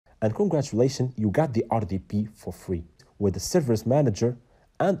And congratulations, you got the RDP for free with the Service Manager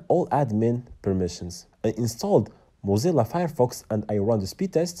and all admin permissions. I installed Mozilla Firefox and I run the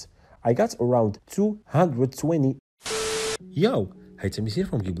speed test. I got around 220. Yo, hey, Tim is here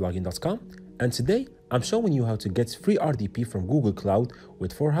from GeekBlooging.com, and today I'm showing you how to get free RDP from Google Cloud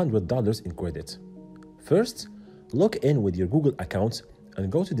with $400 in credit. First, log in with your Google account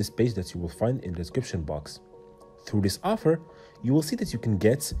and go to this page that you will find in the description box. Through this offer, you will see that you can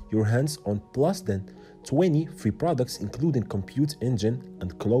get your hands on plus than 20 free products including compute engine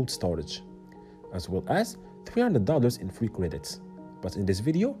and cloud storage, as well as $300 in free credits. But in this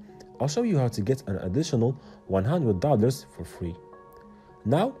video, I'll show you how to get an additional $100 for free.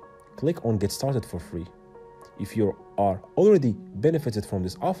 Now, click on Get Started for free. If you are already benefited from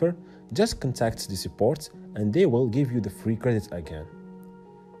this offer, just contact the support and they will give you the free credits again.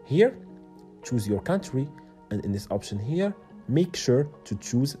 Here, choose your country, and in this option here, make sure to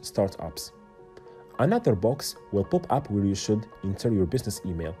choose Startups. Another box will pop up where you should enter your business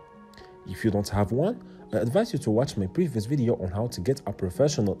email. If you don't have one, I advise you to watch my previous video on how to get a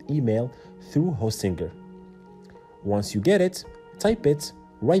professional email through Hostinger. Once you get it, type it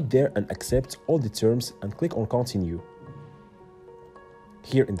right there and accept all the terms and click on Continue.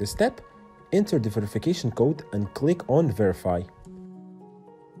 Here in this step, enter the verification code and click on Verify.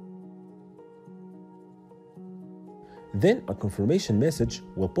 Then a confirmation message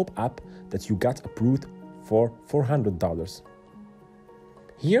will pop up that you got approved for $400.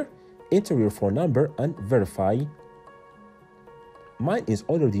 Here, enter your phone number and verify. Mine is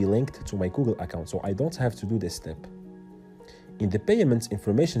already linked to my Google account, so I don't have to do this step. In the Payments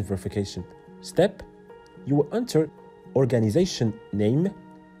Information Verification step, you will enter organization name,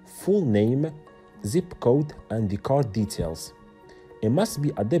 full name, zip code, and the card details. It must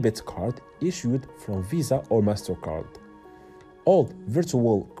be a debit card issued from Visa or MasterCard. All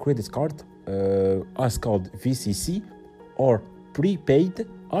virtual credit cards, as called VCC, or prepaid,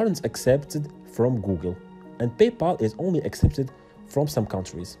 aren't accepted from Google, and PayPal is only accepted from some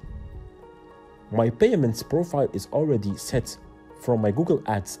countries. My payments profile is already set from my Google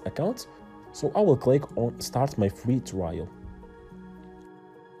Ads account, so I will click on Start my free trial.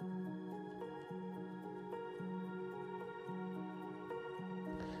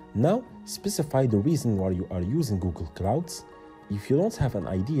 Now, specify the reason why you are using Google Clouds. If you don't have an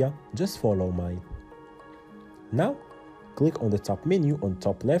idea, just follow mine. Now, click on the top menu on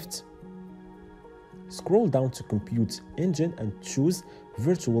top left. Scroll down to Compute Engine and choose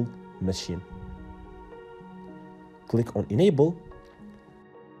Virtual Machine. Click on Enable.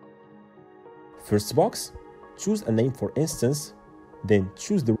 First box, choose a name for instance, then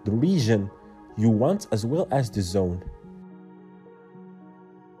choose the region you want as well as the zone.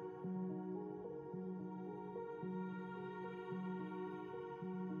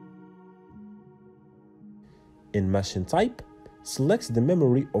 In machine type, select the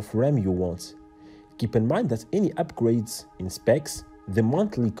memory of RAM you want. Keep in mind that any upgrades in specs, the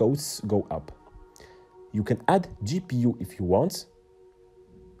monthly costs go up. You can add GPU if you want,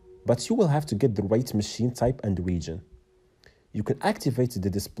 but you will have to get the right machine type and region. You can activate the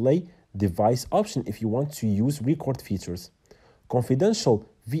display device option if you want to use record features. Confidential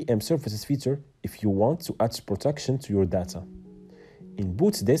VM services feature if you want to add protection to your data. In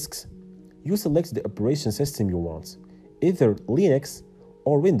boot disks, you select the operation system you want, either Linux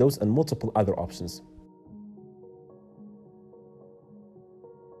or Windows and multiple other options.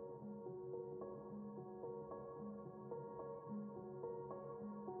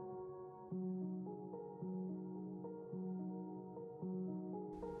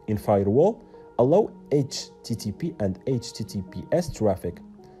 In Firewall, allow HTTP and HTTPS traffic.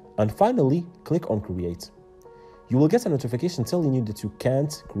 And finally, click on Create. You will get a notification telling you that you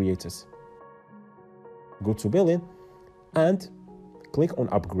can't create it. Go to Billing and click on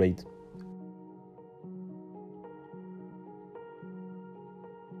Upgrade.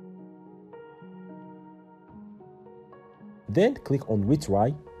 Then click on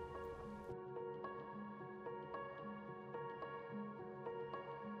Retry.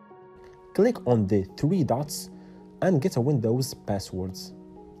 Click on the three dots and get a Windows passwords.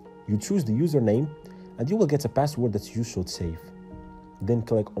 You choose the username and you will get a password that you should save. Then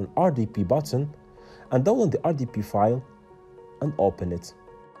click on RDP button and download the RDP file and open it.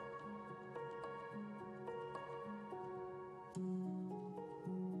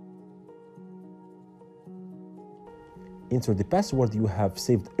 Enter the password you have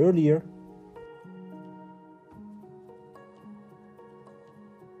saved earlier.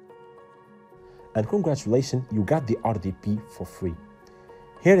 And congratulations, you got the RDP for free.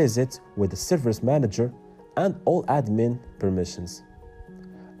 Here is it with the Service Manager and all admin permissions.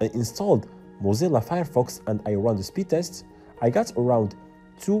 I installed Mozilla Firefox and I run the speed test, I got around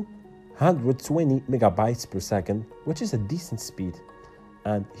 220 megabytes per second, which is a decent speed.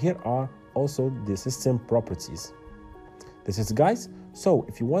 And here are also the system properties. This is guys, so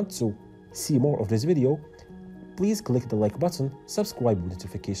if you want to see more of this video, please click the like button, subscribe with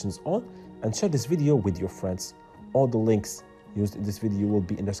notifications on, and share this video with your friends. All the links used in this video will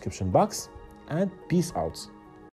be in the description box, and peace out.